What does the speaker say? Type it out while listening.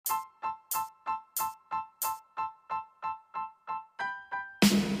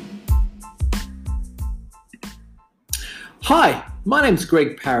Hi, my name's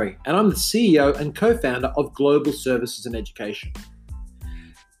Greg Parry, and I'm the CEO and co-founder of Global Services and Education.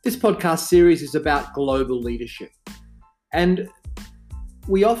 This podcast series is about global leadership. And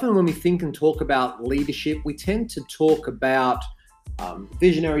we often, when we think and talk about leadership, we tend to talk about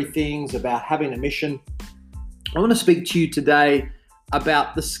visionary things, about having a mission. I want to speak to you today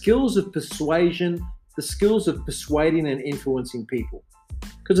about the skills of persuasion, the skills of persuading and influencing people.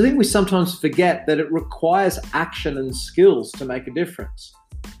 Because I think we sometimes forget that it requires action and skills to make a difference.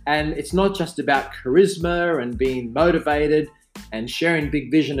 And it's not just about charisma and being motivated and sharing big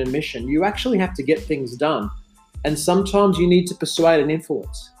vision and mission. You actually have to get things done. And sometimes you need to persuade and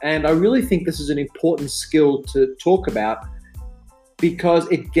influence. And I really think this is an important skill to talk about because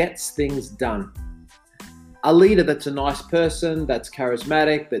it gets things done. A leader that's a nice person, that's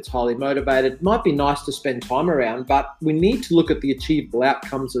charismatic, that's highly motivated, might be nice to spend time around, but we need to look at the achievable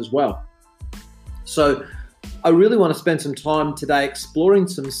outcomes as well. So I really want to spend some time today exploring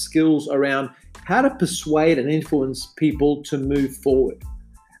some skills around how to persuade and influence people to move forward.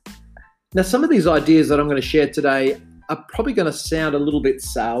 Now, some of these ideas that I'm going to share today are probably going to sound a little bit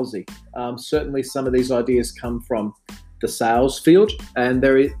salesy. Certainly some of these ideas come from the sales field, and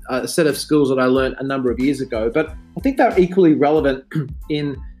there is a set of skills that I learned a number of years ago, but I think they're equally relevant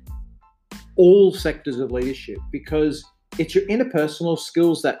in all sectors of leadership because it's your interpersonal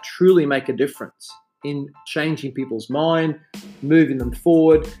skills that truly make a difference in changing people's mind, moving them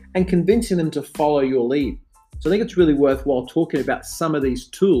forward, and convincing them to follow your lead. So I think it's really worthwhile talking about some of these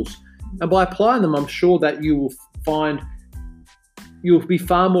tools, and by applying them, I'm sure that you will find you'll be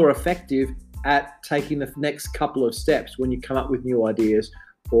far more effective at taking the next couple of steps when you come up with new ideas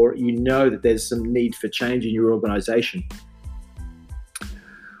or you know that there's some need for change in your organization.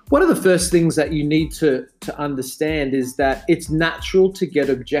 One of the first things that you need to understand is that it's natural to get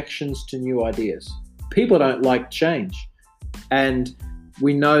objections to new ideas. People don't like change. And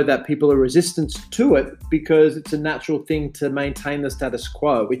we know that people are resistant to it because it's a natural thing to maintain the status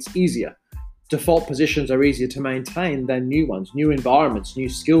quo. It's easier. Default positions are easier to maintain than new ones, new environments, new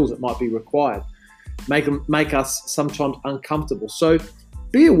skills that might be required, make us sometimes uncomfortable. So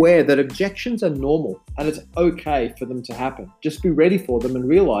be aware that objections are normal and it's okay for them to happen. Just be ready for them and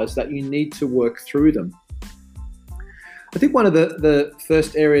realize that you need to work through them. I think one of the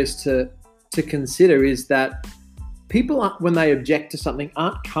first areas to consider is that people, when they object to something,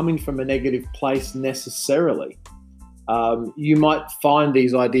 aren't coming from a negative place necessarily. You might find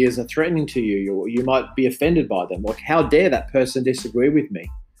these ideas are threatening to you, or you might be offended by them. Like, how dare that person disagree with me?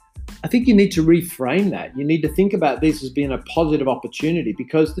 I think you need to reframe that. You need to think about this as being a positive opportunity,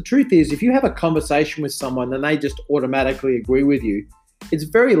 because the truth is, if you have a conversation with someone and they just automatically agree with you, it's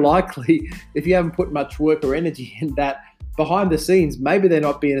very likely, if you haven't put much work or energy in that, behind the scenes, maybe they're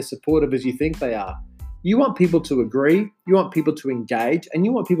not being as supportive as you think they are. You want people to agree, you want people to engage, and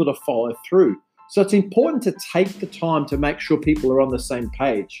you want people to follow through. So it's important to take the time to make sure people are on the same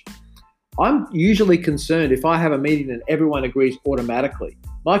page. I'm usually concerned if I have a meeting and everyone agrees automatically.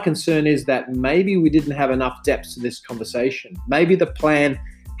 My concern is that maybe we didn't have enough depth to this conversation. Maybe the plan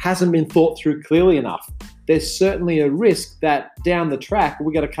hasn't been thought through clearly enough. There's certainly a risk that down the track,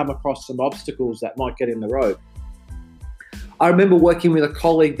 we're going to come across some obstacles that might get in the road. I remember working with a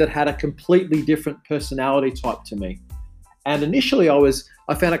colleague that had a completely different personality type to me. And initially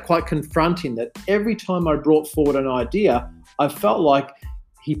I found it quite confronting that every time I brought forward an idea, I felt like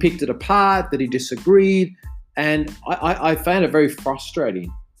he picked it apart, that he disagreed, and I found it very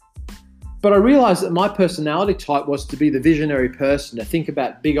frustrating. But I realized that my personality type was to be the visionary person, to think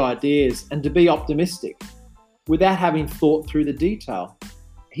about big ideas and to be optimistic without having thought through the detail.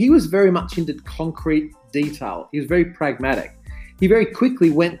 He was very much into concrete detail. He was very pragmatic. He very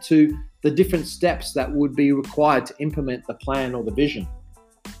quickly went to the different steps that would be required to implement the plan or the vision.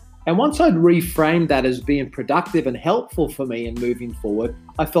 And once I'd reframed that as being productive and helpful for me in moving forward,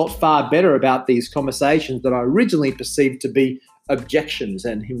 I felt far better about these conversations that I originally perceived to be objections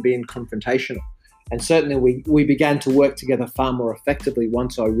and him being confrontational. And certainly we began to work together far more effectively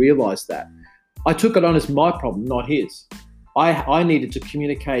once I realized that. I took it on as my problem, not his. I needed to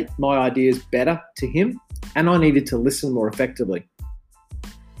communicate my ideas better to him, and I needed to listen more effectively.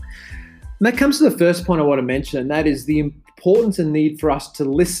 And that comes to the first point I want to mention, and that is the importance and need for us to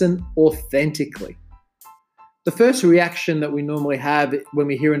listen authentically. The first reaction that we normally have when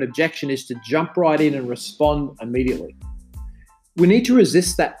we hear an objection is to jump right in and respond immediately. We need to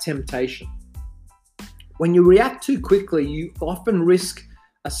resist that temptation. When you react too quickly, you often risk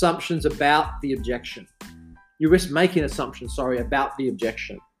assumptions about the objection. You risk making assumptions, about the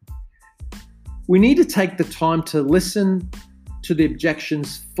objection. We need to take the time to listen to the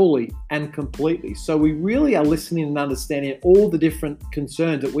objections fully and completely. So we really are listening and understanding all the different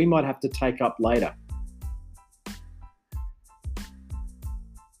concerns that we might have to take up later.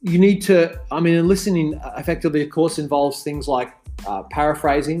 You need to, listening effectively, of course, involves things like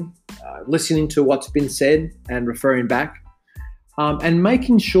paraphrasing, listening to what's been said and referring back, and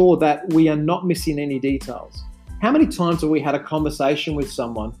making sure that we are not missing any details. How many times have we had a conversation with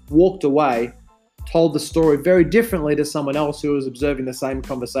someone, walked away, told the story very differently to someone else who was observing the same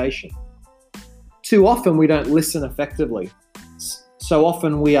conversation? Too often we don't listen effectively. So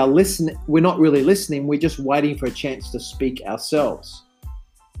often we're not really listening, we're just waiting for a chance to speak ourselves.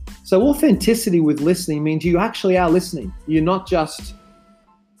 So authenticity with listening means you actually are listening. You're not just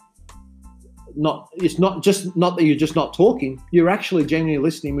it's not that you're just not talking, you're actually genuinely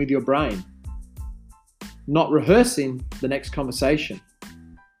listening with your brain, not rehearsing the next conversation.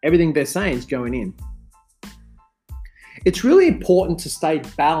 Everything they're saying is going in. It's really important to stay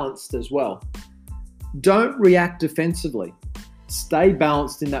balanced as well. Don't react defensively. Stay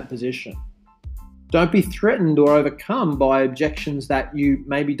balanced in that position. Don't be threatened or overcome by objections that you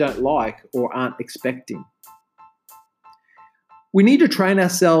maybe don't like or aren't expecting. We need to train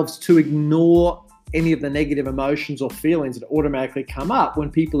ourselves to ignore any of the negative emotions or feelings that automatically come up when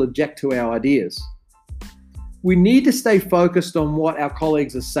people object to our ideas. We need to stay focused on what our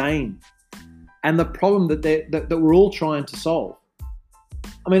colleagues are saying and the problem that we're all trying to solve.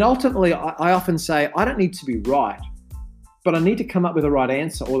 Ultimately, I often say, I don't need to be right, but I need to come up with the right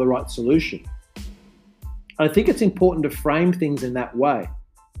answer or the right solution. I think it's important to frame things in that way.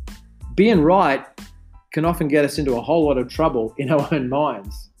 Being right can often get us into a whole lot of trouble in our own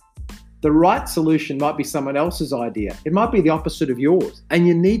minds. The right solution might be someone else's idea. It might be the opposite of yours, and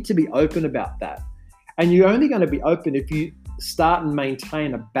you need to be open about that. And you're only going to be open if you start and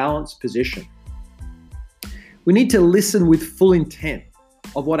maintain a balanced position. We need to listen with full intent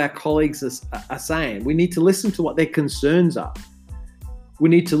of what our colleagues are saying. We need to listen to what their concerns are. We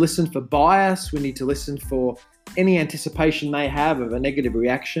need to listen for bias. We need to listen for any anticipation they have of a negative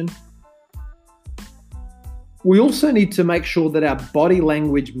reaction. We also need to make sure that our body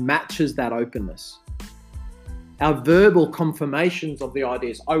language matches that openness. Our verbal confirmations of the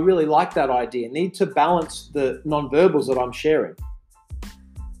ideas, I really like that idea, need to balance the non-verbals that I'm sharing.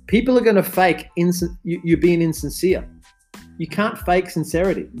 People are going to fake you being insincere. You can't fake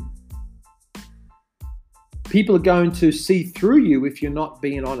sincerity. People are going to see through you if you're not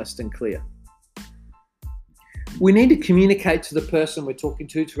being honest and clear. We need to communicate to the person we're talking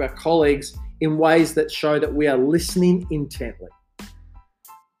to our colleagues, in ways that show that we are listening intently.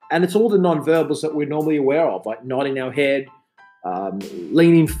 And it's all the non-verbals that we're normally aware of, like nodding our head,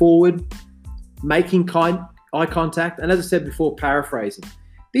 leaning forward, making eye contact, and as I said before, paraphrasing.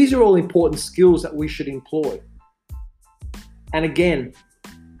 These are all important skills that we should employ. And again,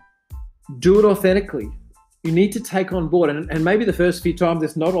 do it authentically. You need to take on board, and maybe the first few times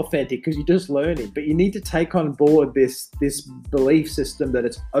it's not authentic because you're just learning, but you need to take on board this belief system that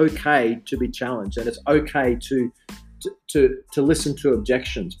it's okay to be challenged and it's okay to listen to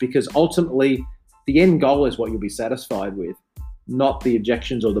objections, because ultimately the end goal is what you'll be satisfied with, not the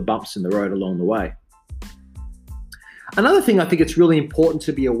objections or the bumps in the road along the way. Another thing I think it's really important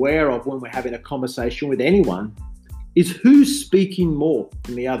to be aware of when we're having a conversation with anyone is who's speaking more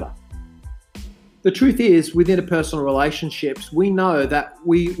than the other. The truth is, within interpersonal relationships, we know that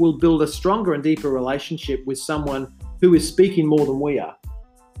we will build a stronger and deeper relationship with someone who is speaking more than we are.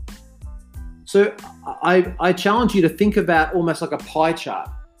 So I challenge you to think about almost like a pie chart.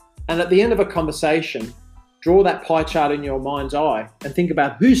 And at the end of a conversation, draw that pie chart in your mind's eye and think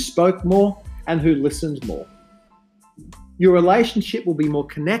about who spoke more and who listens more. Your relationship will be more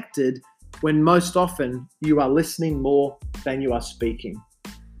connected when most often you are listening more than you are speaking.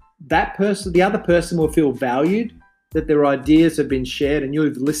 That person, the other person, will feel valued, that their ideas have been shared and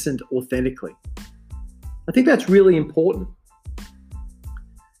you've listened authentically. I think that's really important.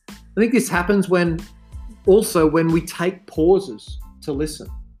 I think this happens when we take pauses to listen.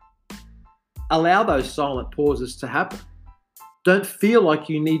 Allow those silent pauses to happen. Don't feel like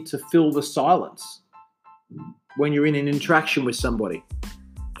you need to fill the silence when you're in an interaction with somebody.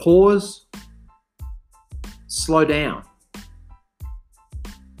 Pause, slow down.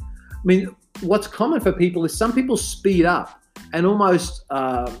 What's common for people is some people speed up and almost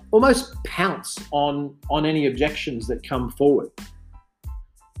pounce on any objections that come forward.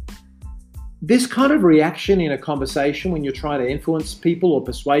 This kind of reaction in a conversation when you're trying to influence people or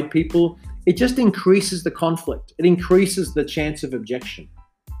persuade people, it just increases the conflict. It increases the chance of objection.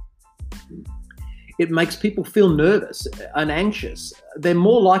 It makes people feel nervous and anxious. They're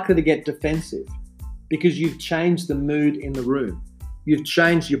more likely to get defensive. because you've changed the mood in the room. You've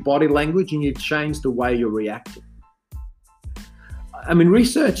changed your body language and you've changed the way you're reacting. I mean,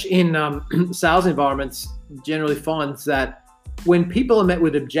 research in sales environments generally finds that when people are met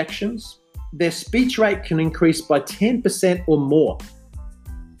with objections, their speech rate can increase by 10% or more,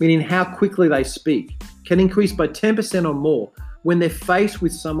 meaning how quickly they speak can increase by 10% or more when they're faced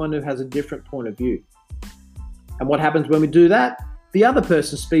with someone who has a different point of view. And what happens when we do that? The other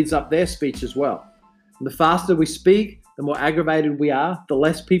person speeds up their speech as well. And the faster we speak, the more aggravated we are, the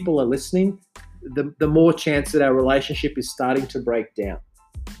less people are listening, the more chance that our relationship is starting to break down.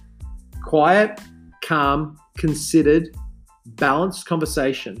 Quiet, calm, considered, balanced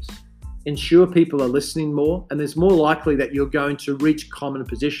conversations ensure people are listening more, and there's more likely that you're going to reach common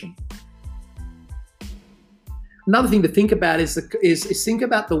position. Another thing to think about is think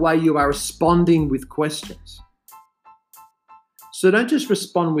about the way you are responding with questions. So don't just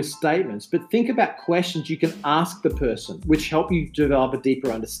respond with statements, but think about questions you can ask the person, which help you develop a deeper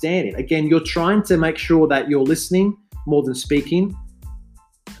understanding. Again, you're trying to make sure that you're listening more than speaking.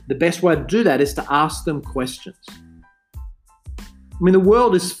 The best way to do that is to ask them questions. I mean, the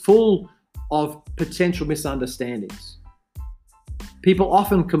world is full of potential misunderstandings. People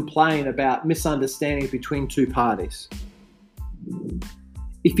often complain about misunderstandings between two parties.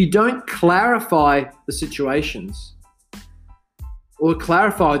 If you don't clarify the situations or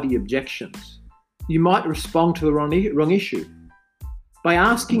clarify the objections, you might respond to the wrong issue. By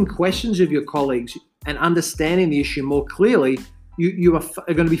asking questions of your colleagues and understanding the issue more clearly, you are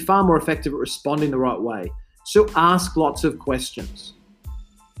going to be far more effective at responding the right way. So ask lots of questions.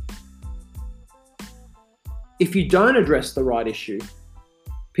 If you don't address the right issue,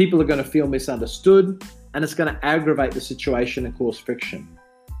 people are going to feel misunderstood, and it's going to aggravate the situation and cause friction.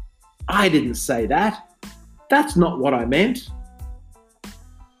 I didn't say that. That's not what I meant,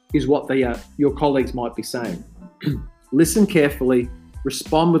 is what your colleagues might be saying. Listen carefully,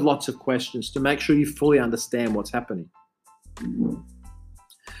 respond with lots of questions to make sure you fully understand what's happening.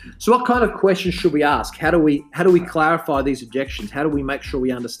 So what kind of questions should we ask? How do we clarify these objections? How do we make sure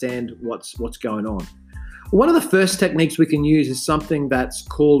we understand what's going on? One of the first techniques we can use is something that's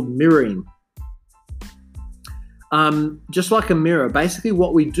called mirroring. Just like a mirror, basically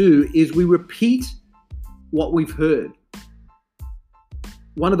what we do is we repeat what we've heard.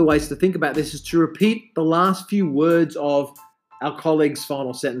 One of the ways to think about this is to repeat the last few words of our colleagues'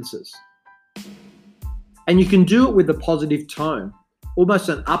 final sentences. And you can do it with a positive tone, almost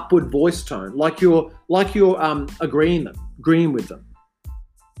an upward voice tone, like you're agreeing with them.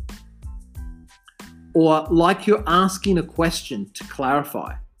 Or like you're asking a question to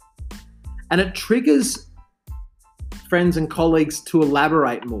clarify. And it triggers friends and colleagues to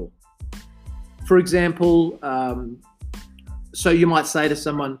elaborate more. For example, so you might say to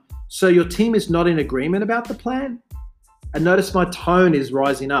someone, so your team is not in agreement about the plan? And notice my tone is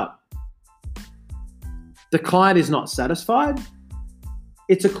rising up. The client is not satisfied?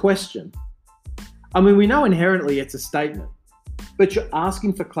 It's a question. I mean, we know inherently it's a statement, but you're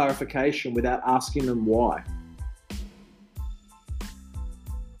asking for clarification without asking them why.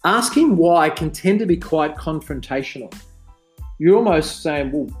 Asking why can tend to be quite confrontational. You're almost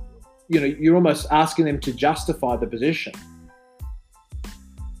saying, well, you're almost asking them to justify the position.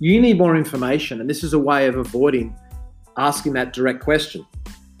 You need more information, and this is a way of avoiding asking that direct question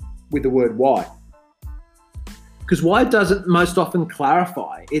with the word why. Because why doesn't most often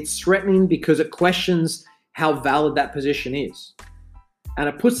clarify. It's threatening because it questions how valid that position is. And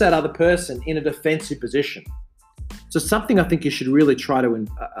it puts that other person in a defensive position. So something I think you should really try to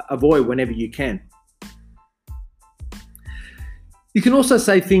avoid whenever you can. You can also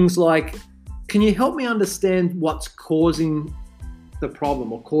say things like, can you help me understand what's causing the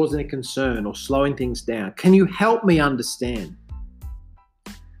problem or causing a concern or slowing things down? Can you help me understand?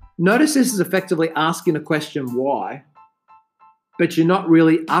 Notice this is effectively asking a question why, but you're not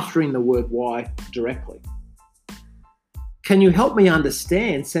really uttering the word why directly. Can you help me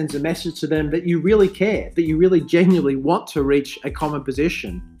understand sends a message to them that you really care, that you really genuinely want to reach a common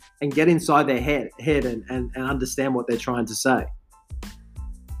position and get inside their head and understand what they're trying to say.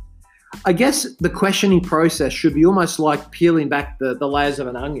 I guess the questioning process should be almost like peeling back the layers of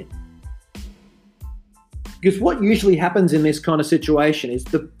an onion. Because what usually happens in this kind of situation is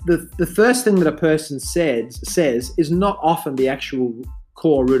the first thing that a person says is not often the actual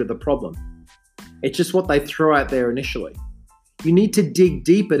core root of the problem. It's just what they throw out there initially. You need to dig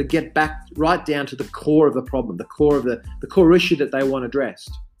deeper to get back right down to the core of the problem, the core issue that they want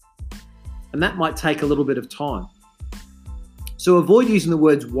addressed. And that might take a little bit of time. So avoid using the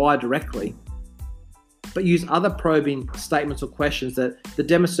words why directly. but use other probing statements or questions that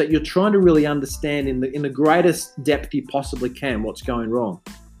demonstrate you're trying to really understand in the greatest depth you possibly can what's going wrong.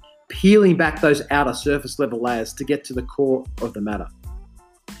 Peeling back those outer surface level layers to get to the core of the matter.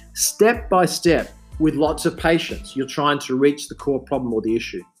 Step by step, with lots of patience, you're trying to reach the core problem or the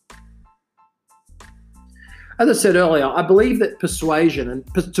issue. As I said earlier, I believe that persuasion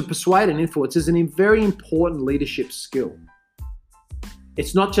and to persuade and influence is a very important leadership skill.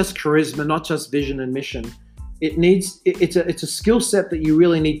 It's not just charisma, not just vision and mission. It's a skill set that you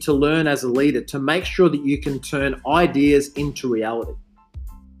really need to learn as a leader to make sure that you can turn ideas into reality.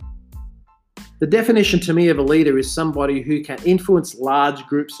 The definition to me of a leader is somebody who can influence large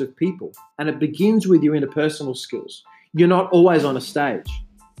groups of people, and it begins with your interpersonal skills. You're not always on a stage.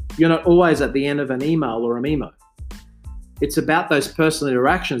 You're not always at the end of an email or a memo. It's about those personal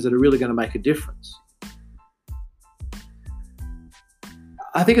interactions that are really going to make a difference.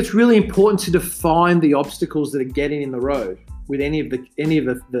 I think it's really important to define the obstacles that are getting in the road with any of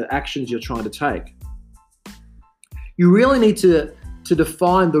the actions you're trying to take. You really need to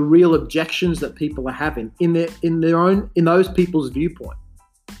define the real objections that people are having in those people's viewpoint.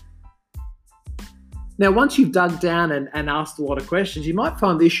 Now, once you've dug down and asked a lot of questions, you might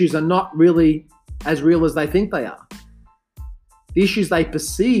find the issues are not really as real as they think they are. The issues they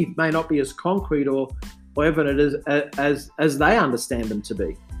perceive may not be as concrete or evident as they understand them to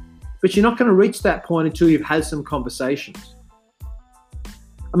be. But you're not going to reach that point until you've had some conversations.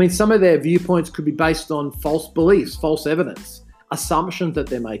 I mean, some of their viewpoints could be based on false beliefs, false evidence, assumptions that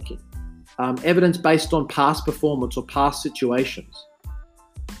they're making, evidence based on past performance or past situations.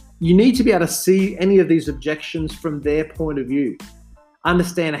 You need to be able to see any of these objections from their point of view,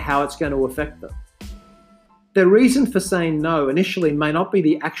 understand how it's going to affect them. Their reason for saying no initially may not be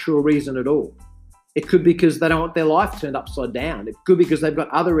the actual reason at all. It could be because they don't want their life turned upside down. It could be because they've got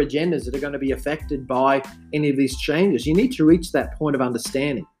other agendas that are going to be affected by any of these changes. You need to reach that point of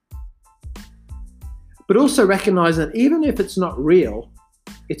understanding. But also recognize that even if it's not real,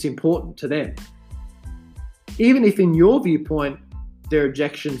 it's important to them. Even if in your viewpoint, their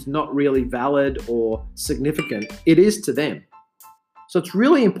objection's not really valid or significant, it is to them. So it's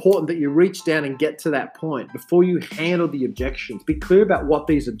really important that you reach down and get to that point before you handle the objections. Be clear about what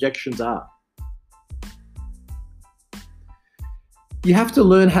these objections are. You have to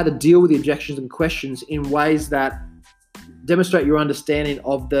learn how to deal with the objections and questions in ways that demonstrate your understanding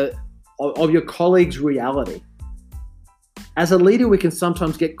of your colleague's reality. As a leader, we can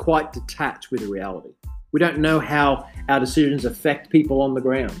sometimes get quite detached with the reality. We don't know how our decisions affect people on the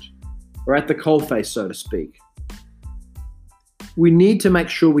ground or at the coalface, so to speak. We need to make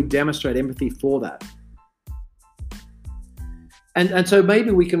sure we demonstrate empathy for that. And so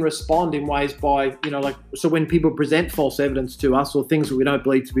maybe we can respond in ways by, so when people present false evidence to us or things that we don't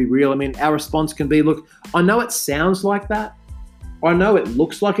believe to be real, I mean, our response can be, look, I know it sounds like that, or I know it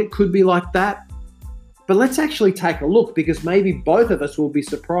looks like it could be like that, but let's actually take a look because maybe both of us will be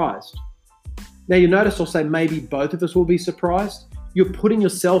surprised. Now you notice I'll say maybe both of us will be surprised. You're putting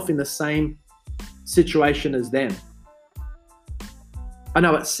yourself in the same situation as them. I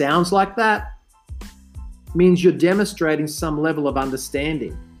know it sounds like that, means you're demonstrating some level of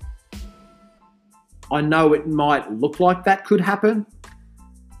understanding. I know it might look like that could happen,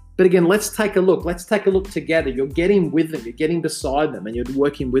 but again, let's take a look. Let's take a look together. You're getting with them, you're getting beside them, and you're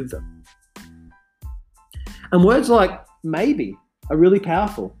working with them. And words like maybe are really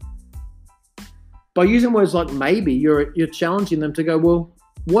powerful. By using words like maybe, you're challenging them to go, well,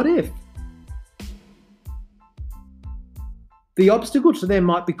 what if? The obstacle to them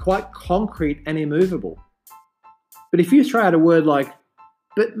might be quite concrete and immovable. But if you throw out a word like,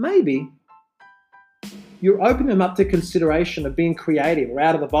 but maybe, you're opening them up to consideration of being creative or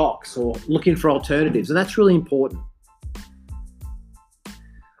out of the box or looking for alternatives. And that's really important.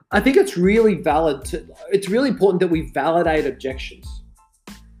 I think it's really important that we validate objections.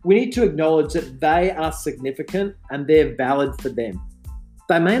 We need to acknowledge that they are significant and they're valid for them.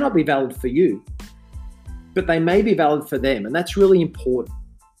 They may not be valid for you, but they may be valid for them. And that's really important.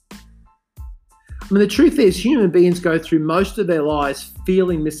 I mean, the truth is human beings go through most of their lives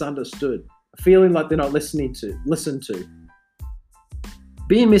feeling misunderstood, feeling like they're not listened to.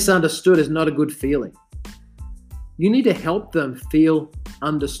 Being misunderstood is not a good feeling. You need to help them feel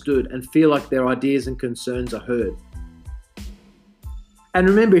understood and feel like their ideas and concerns are heard. And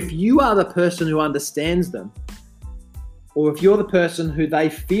remember, if you are the person who understands them, or if you're the person who they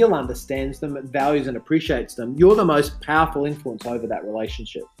feel understands them, values and appreciates them, you're the most powerful influence over that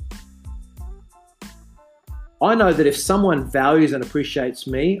relationship. I know that if someone values and appreciates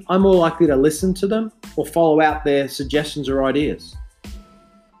me, I'm more likely to listen to them or follow out their suggestions or ideas.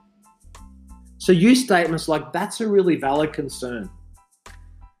 So use statements like, that's a really valid concern.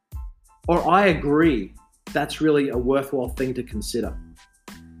 Or I agree, that's really a worthwhile thing to consider.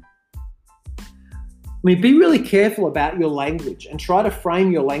 I mean, be really careful about your language and try to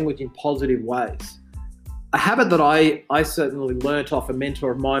frame your language in positive ways. A habit that I certainly learnt off a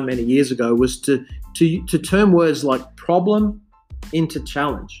mentor of mine many years ago was to turn words like problem into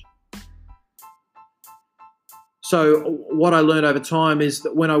challenge. So what I learned over time is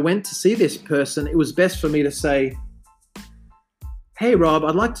that when I went to see this person, it was best for me to say, hey, Rob,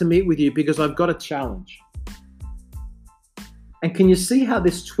 I'd like to meet with you because I've got a challenge. And can you see how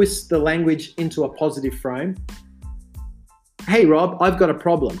this twists the language into a positive frame? Hey, Rob, I've got a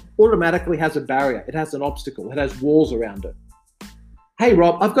problem. Automatically has a barrier. It has an obstacle. It has walls around it. Hey,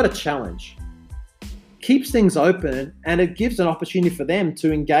 Rob, I've got a challenge. Keeps things open, and it gives an opportunity for them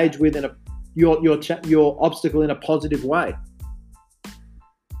to engage with your obstacle in a positive way.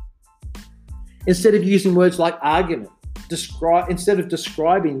 Instead of using words like argument, instead of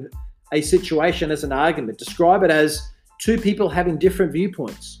describing a situation as an argument, describe it as two people having different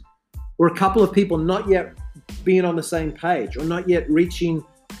viewpoints, or a couple of people not yet being on the same page, or not yet reaching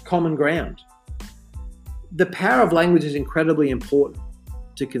common ground. The power of language is incredibly important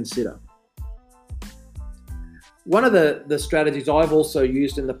to consider. One of the strategies I've also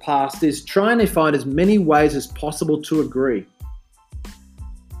used in the past is trying to find as many ways as possible to agree.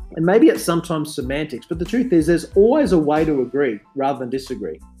 And maybe it's sometimes semantics, but the truth is there's always a way to agree rather than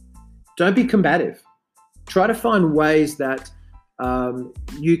disagree. Don't be combative. Try to find ways that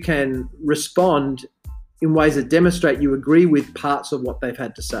you can respond in ways that demonstrate you agree with parts of what they've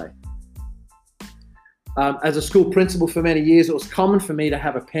had to say. As a school principal for many years, it was common for me to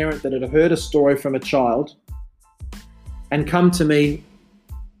have a parent that had heard a story from a child and come to me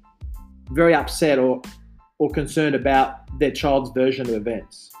very upset or concerned about their child's version of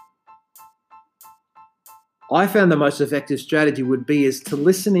events. I found the most effective strategy would be to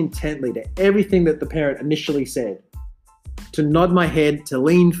listen intently to everything that the parent initially said, to nod my head, to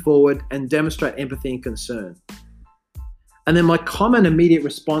lean forward and demonstrate empathy and concern. And then my common immediate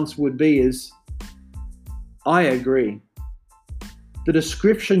response would be I agree. The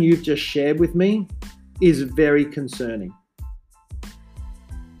description you've just shared with me is very concerning.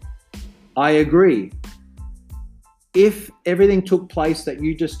 I agree. If everything took place that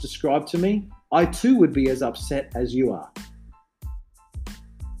you just described to me, I too would be as upset as you are.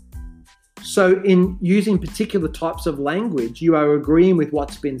 So in using particular types of language, you are agreeing with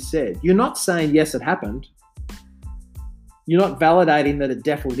what's been said. You're not saying, yes, it happened. You're not validating that it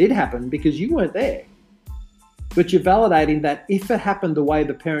definitely did happen because you weren't there. But you're validating that if it happened the way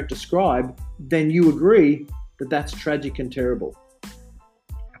the parent described, then you agree that that's tragic and terrible.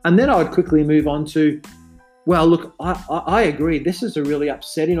 And then I would quickly move on to, well, look, I agree. This is a really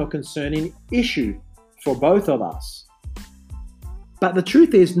upsetting or concerning issue for both of us. But the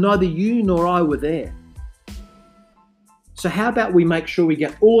truth is, neither you nor I were there. So how about we make sure we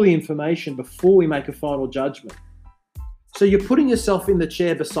get all the information before we make a final judgment? So you're putting yourself in the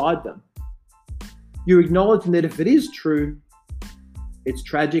chair beside them. You're acknowledging that if it is true, it's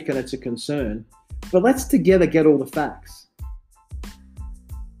tragic and it's a concern, but let's together get all the facts.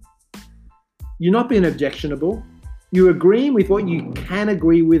 You're not being objectionable. You're agreeing with what you can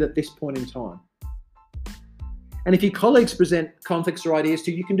agree with at this point in time. And if your colleagues present conflicts or ideas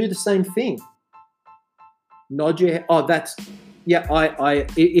to you, you can do the same thing. Nod your head. Oh, that's, yeah,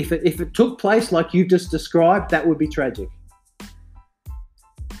 if it took place like you've just described, that would be tragic.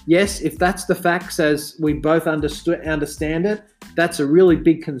 Yes, if that's the facts as we both understand it, that's a really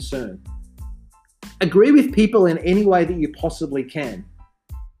big concern. Agree with people in any way that you possibly can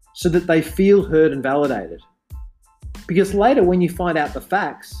so that they feel heard and validated. Because later when you find out the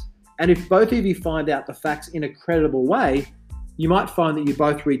facts, and if both of you find out the facts in a credible way, you might find that you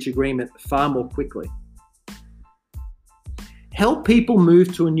both reach agreement far more quickly. Help people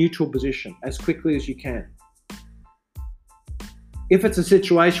move to a neutral position as quickly as you can. If it's a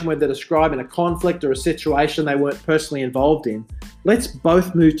situation where they're describing a conflict or a situation they weren't personally involved in, let's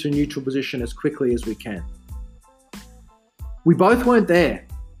both move to a neutral position as quickly as we can. We both weren't there,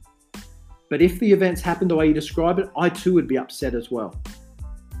 but if the events happened the way you describe it, I too would be upset as well.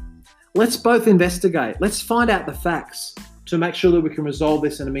 Let's both investigate. Let's find out the facts to make sure that we can resolve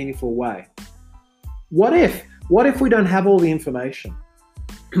this in a meaningful way. What if we don't have all the information?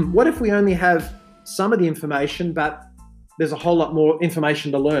 What if we only have some of the information, but there's a whole lot more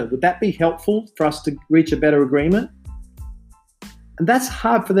information to learn? Would that be helpful for us to reach a better agreement? And that's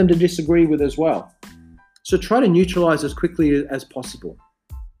hard for them to disagree with as well. So try to neutralize as quickly as possible.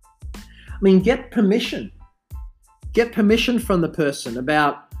 I mean, get permission. Get permission from the person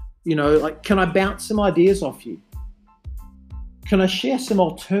about Like, can I bounce some ideas off you? Can I share some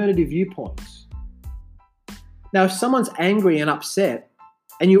alternative viewpoints? Now, if someone's angry and upset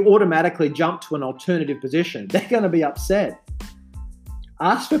and you automatically jump to an alternative position, they're going to be upset.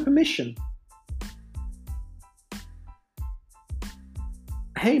 Ask for permission.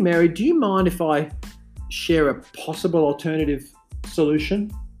 Hey, Mary, do you mind if I share a possible alternative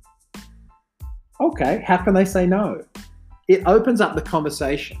solution? Okay, how can they say no? It opens up the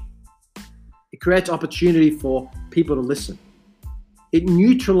conversation. It creates opportunity for people to listen. It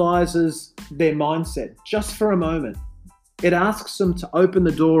neutralizes their mindset just for a moment. It asks them to open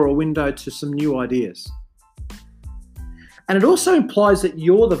the door or window to some new ideas. And it also implies that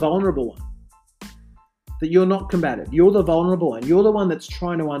you're the vulnerable one, that you're not combative. You're the vulnerable one. You're the one that's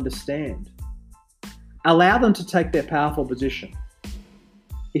trying to understand. Allow them to take their powerful position.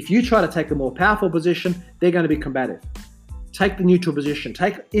 If you try to take a more powerful position, they're going to be combative. Take the neutral position.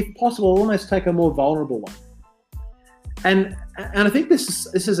 If possible, almost take a more vulnerable one. And I think this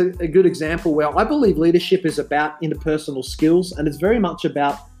is a good example where I believe leadership is about interpersonal skills, and it's very much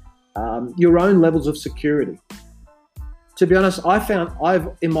about your own levels of security. To be honest,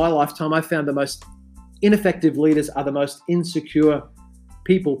 in my lifetime, I found the most ineffective leaders are the most insecure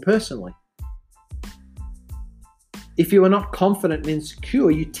people personally. If you are not confident and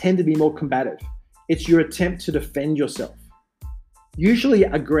insecure, you tend to be more combative. It's your attempt to defend yourself. Usually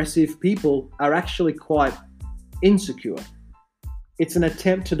aggressive people are actually quite insecure. It's an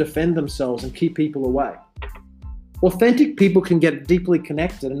attempt to defend themselves and keep people away. Authentic people can get deeply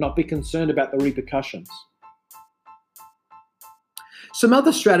connected and not be concerned about the repercussions. Some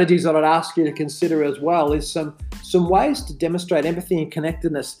other strategies that I'd ask you to consider as well is some ways to demonstrate empathy and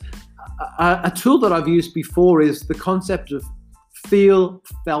connectedness. A tool that I've used before is the concept of feel,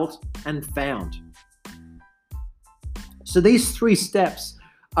 felt, and found. So these 3 steps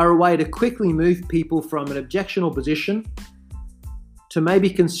are a way to quickly move people from an objectionable position to maybe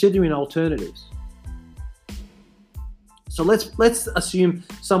considering alternatives. So let's assume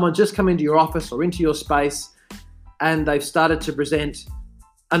someone just come into your office or into your space and they've started to present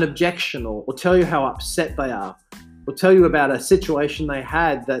an objection or tell you how upset they are, or tell you about a situation they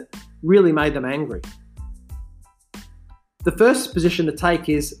had that really made them angry. The first position to take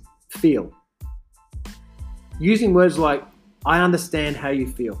is feel. Using words like, I understand how you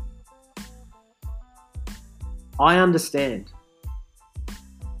feel. I understand.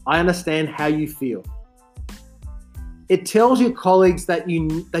 I understand how you feel. It tells your colleagues that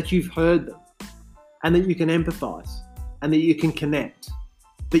you've heard them and that you can empathize and that you can connect,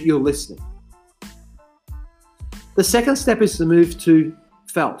 that you're listening. The second step is to move to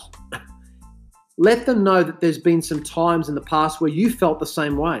felt. Let them know that there's been some times in the past where you felt the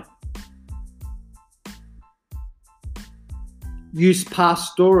same way. Use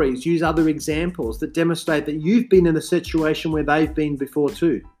past stories, use other examples that demonstrate that you've been in a situation where they've been before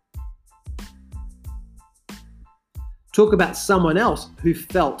too. Talk about someone else who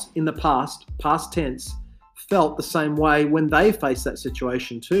felt in the past tense, felt the same way when they faced that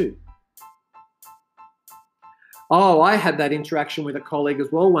situation too. Oh, I had that interaction with a colleague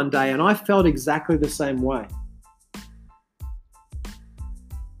as well one day and I felt exactly the same way.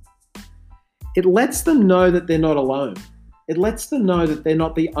 It lets them know that they're not alone. It lets them know that they're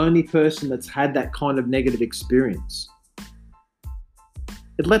not the only person that's had that kind of negative experience.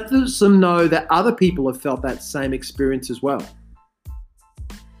 It lets them know that other people have felt that same experience as well,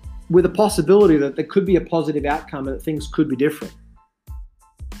 with a possibility that there could be a positive outcome and that things could be different.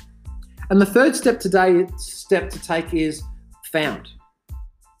 And the third step to take is found.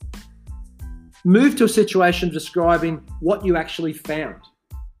 Move to a situation describing what you actually found,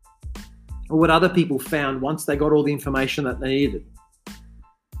 or what other people found once they got all the information that they needed.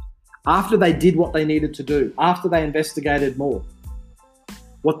 After they did what they needed to do, after they investigated more,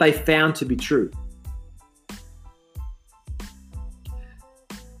 what they found to be true.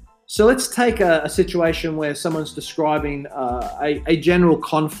 So let's take a situation where someone's describing a general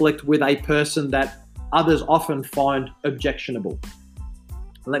conflict with a person that others often find objectionable.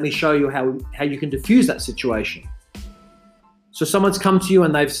 Let me show you how you can diffuse that situation. So someone's come to you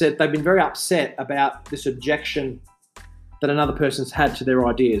and they've said they've been very upset about this objection that another person's had to their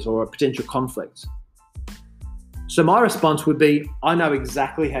ideas or a potential conflict. So my response would be, I know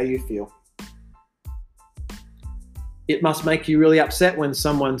exactly how you feel. It must make you really upset when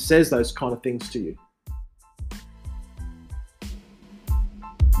someone says those kind of things to you.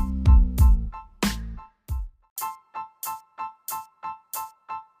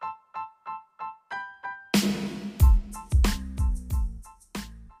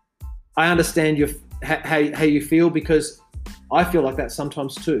 I understand how you feel because I feel like that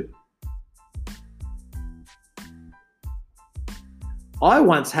sometimes too. I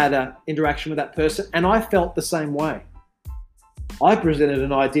once had an interaction with that person and I felt the same way. I presented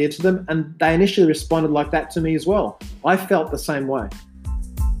an idea to them and they initially responded like that to me as well. I felt the same way.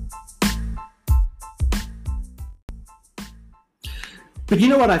 But you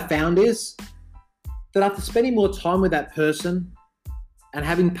know what I found is that after spending more time with that person and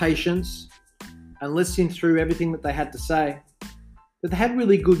having patience and listening through everything that they had to say, that they had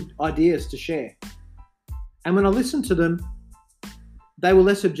really good ideas to share. And when I listened to them, they were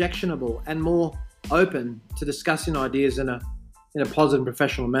less objectionable and more open to discussing ideas in a positive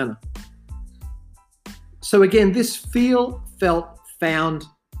professional manner. So again, this feel, felt, found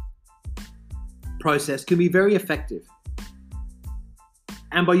process can be very effective.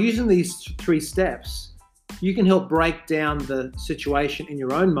 And by using these 3 steps, you can help break down the situation in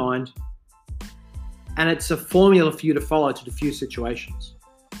your own mind. And it's a formula for you to follow to diffuse situations.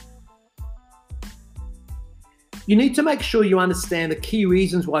 You need to make sure you understand the key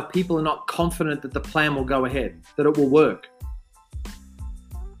reasons why people are not confident that the plan will go ahead, that it will work.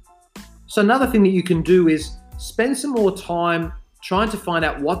 So another thing that you can do is spend some more time trying to find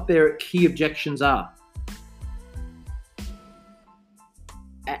out what their key objections are.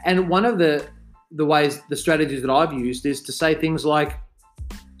 And one of the ways, the strategies that I've used is to say things like,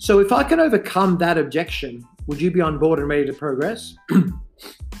 so if I can overcome that objection, would you be on board and ready to progress?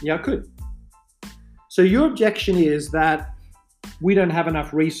 Yeah, I could. So your objection is that we don't have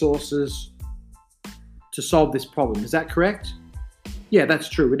enough resources to solve this problem. Is that correct? Yeah, that's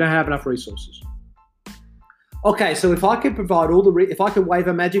true. We don't have enough resources. Okay, so if I could provide if I could wave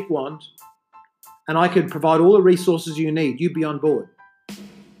a magic wand and I could provide all the resources you need, you'd be on board.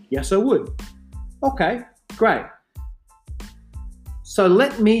 Yes, I would. Okay, great. So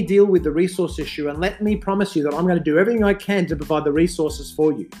let me deal with the resource issue and let me promise you that I'm going to do everything I can to provide the resources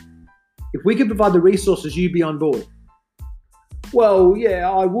for you. If we could provide the resources, you'd be on board. Well, yeah,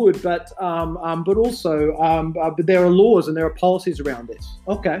 I would, but there are laws and there are policies around this.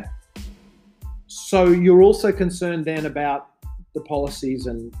 Okay. So you're also concerned then about the policies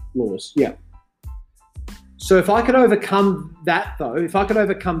and laws. Yeah. So if I could overcome that though, if I could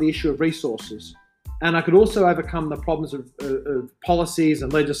overcome the issue of resources, and I could also overcome the problems of policies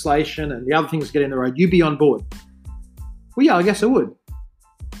and legislation and the other things that get in the road, you'd be on board. Well, yeah, I guess I would.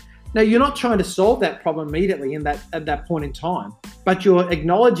 Now, you're not trying to solve that problem immediately at that point in time, but you're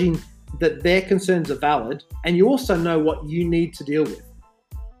acknowledging that their concerns are valid, and you also know what you need to deal with.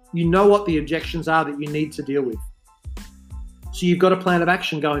 You know what the objections are that you need to deal with. So you've got a plan of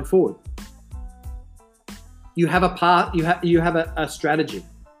action going forward. You have a strategy.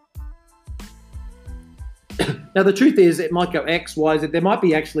 Now, the truth is it might go X, Y, Z. There might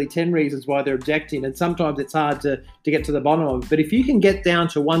be actually 10 reasons why they're objecting, and sometimes it's hard to get to the bottom of it. But if you can get down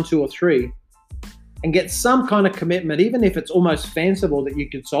to 1, 2, or 3 and get some kind of commitment, even if it's almost fanciful that you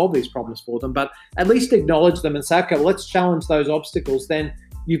could solve these problems for them, but at least acknowledge them and say, okay, well, let's challenge those obstacles, then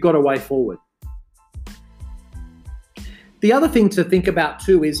you've got a way forward. The other thing to think about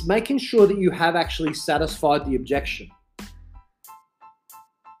too is making sure that you have actually satisfied the objection.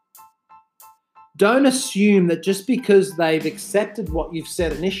 Don't assume that just because they've accepted what you've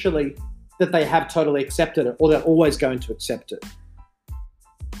said initially, that they have totally accepted it or they're always going to accept it.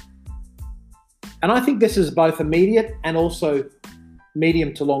 And I think this is both immediate and also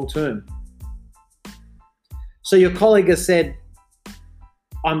medium to long term. So your colleague has said,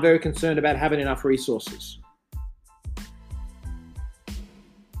 I'm very concerned about having enough resources.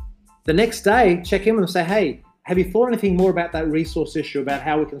 The next day, check in with them and say, hey, have you thought anything more about that resource issue, about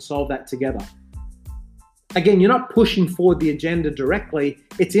how we can solve that together? Again, you're not pushing forward the agenda directly,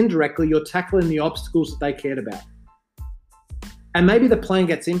 it's indirectly, you're tackling the obstacles that they cared about. And maybe the plan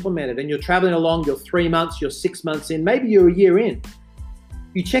gets implemented and you're traveling along, you're 3 months, you're 6 months in, maybe you're a year in.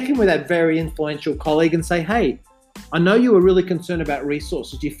 You check in with that very influential colleague and say, hey, I know you were really concerned about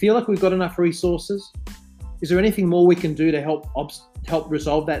resources. Do you feel like we've got enough resources? Is there anything more we can do to help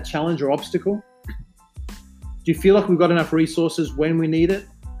resolve that challenge or obstacle? Do you feel like we've got enough resources when we need it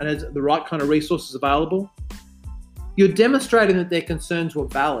and is the right kind of resources available? You're demonstrating that their concerns were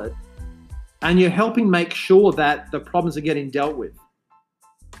valid and you're helping make sure that the problems are getting dealt with.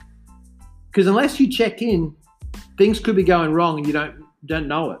 Because unless you check in, things could be going wrong and you don't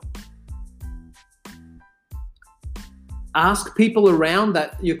know it. Ask people around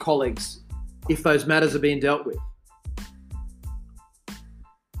your colleagues if those matters are being dealt with.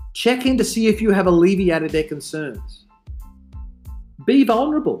 Check in to see if you have alleviated their concerns. Be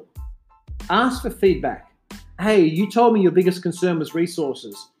vulnerable. Ask for feedback. Hey, you told me your biggest concern was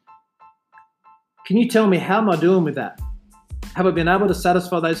resources. Can you tell me how am I doing with that? Have I been able to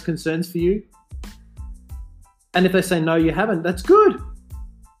satisfy those concerns for you? And if they say, no, you haven't, that's good.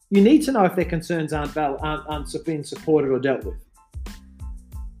 You need to know if their concerns aren't being supported or dealt with.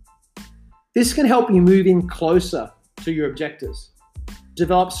 This can help you move in closer to your objectives,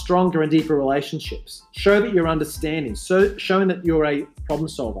 develop stronger and deeper relationships, show that you're understanding, showing that you're a problem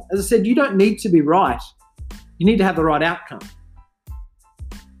solver. As I said, you don't need to be right. You need to have the right outcome.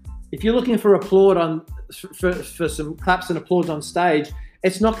 If you're looking for for some claps and applause on stage,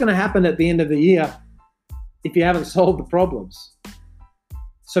 it's not going to happen at the end of the year if you haven't solved the problems.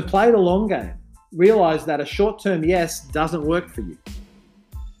 So play the long game. Realize that a short-term yes doesn't work for you.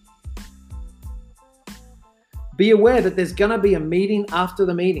 Be aware that there's going to be a meeting after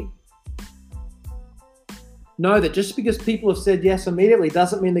the meeting. Know that just because people have said yes immediately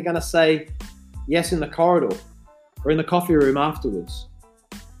doesn't mean they're going to say yes in the corridor or in the coffee room afterwards.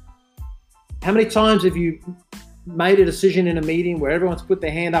 How many times have you made a decision in a meeting where everyone's put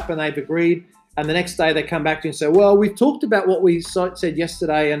their hand up and they've agreed, and the next day they come back to you and say, well, we've talked about what we said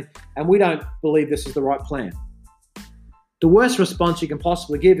yesterday and we don't believe this is the right plan. The worst response you can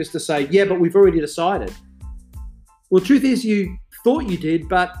possibly give is to say, yeah, but we've already decided. Well, the truth is you thought you did,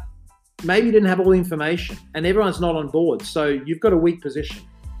 but maybe you didn't have all the information and everyone's not on board, so you've got a weak position.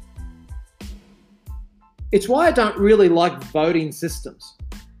 It's why I don't really like voting systems.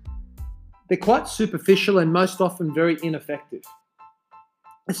 They're quite superficial and most often very ineffective.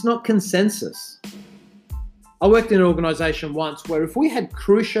 It's not consensus. I worked in an organization once where if we had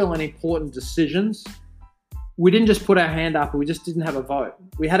crucial and important decisions, we didn't just put our hand up, we just didn't have a vote.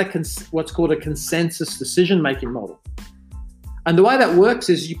 We had what's called a consensus decision-making model. And the way that works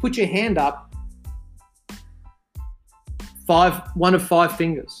is you put your hand up, one of 5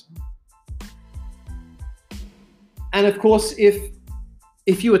 fingers. And of course,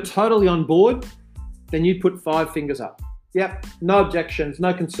 if you were totally on board, then you'd put 5 fingers up. Yep, no objections,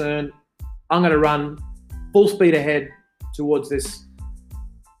 no concern. I'm going to run full speed ahead towards this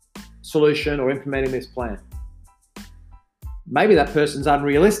solution or implementing this plan. Maybe that person's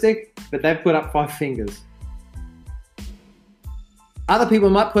unrealistic, but they've put up 5 fingers. Other people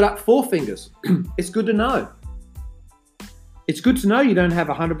might put up 4 fingers. It's good to know. It's good to know you don't have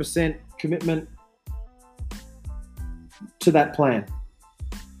 100% commitment to that plan.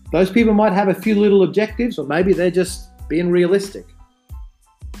 Those people might have a few little objectives, or maybe they're just being realistic.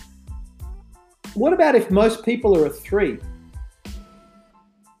 What about if most people are a 3?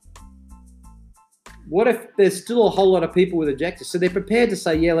 What if there's still a whole lot of people with objectives? So they're prepared to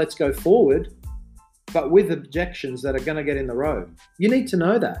say, yeah, let's go forward, but with objections that are going to get in the road. You need to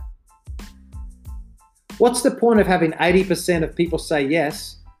know that. What's the point of having 80% of people say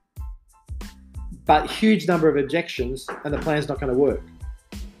yes, but huge number of objections and the plan's not going to work?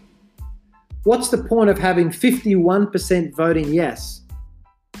 What's the point of having 51% voting yes?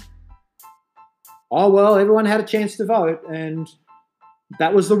 Oh, well, everyone had a chance to vote and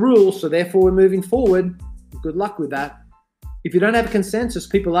that was the rule, so therefore we're moving forward. Good luck with that. If you don't have a consensus,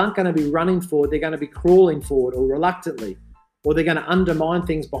 people aren't going to be running forward. They're going to be crawling forward or reluctantly, or they're going to undermine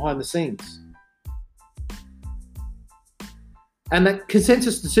things behind the scenes. And that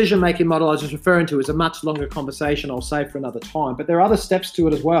consensus decision-making model I was just referring to is a much longer conversation I'll save for another time, but there are other steps to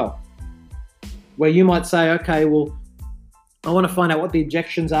it as well, where you might say, okay, well, I want to find out what the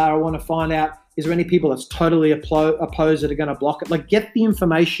objections are. I want to find out, is there any people that's totally opposed that are going to block it? Like, get the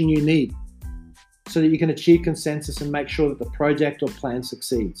information you need so that you can achieve consensus and make sure that the project or plan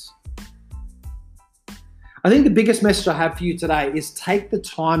succeeds. I think the biggest message I have for you today is take the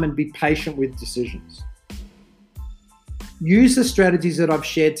time and be patient with decisions. Use the strategies that I've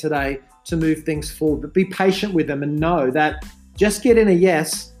shared today to move things forward, but be patient with them and know that just getting a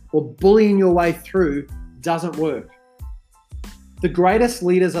yes or bullying your way through doesn't work. The greatest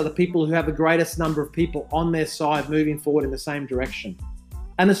leaders are the people who have the greatest number of people on their side moving forward in the same direction.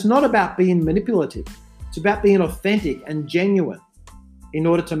 And it's not about being manipulative. It's about being authentic and genuine in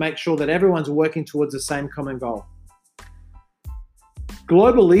order to make sure that everyone's working towards the same common goal.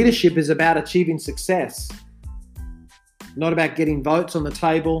 Global leadership is about achieving success, not about getting votes on the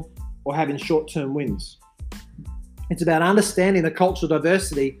table or having short-term wins. It's about understanding the cultural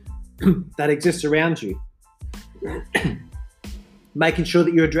diversity that exists around you. Making sure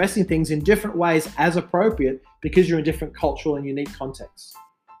that you're addressing things in different ways as appropriate because you're in different cultural and unique contexts.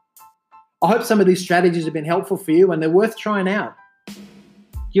 I hope some of these strategies have been helpful for you and they're worth trying out.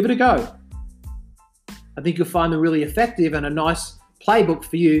 Give it a go. I think you'll find them really effective and a nice playbook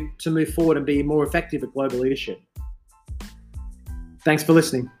for you to move forward and be more effective at global leadership. Thanks for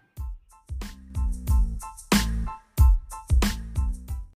listening.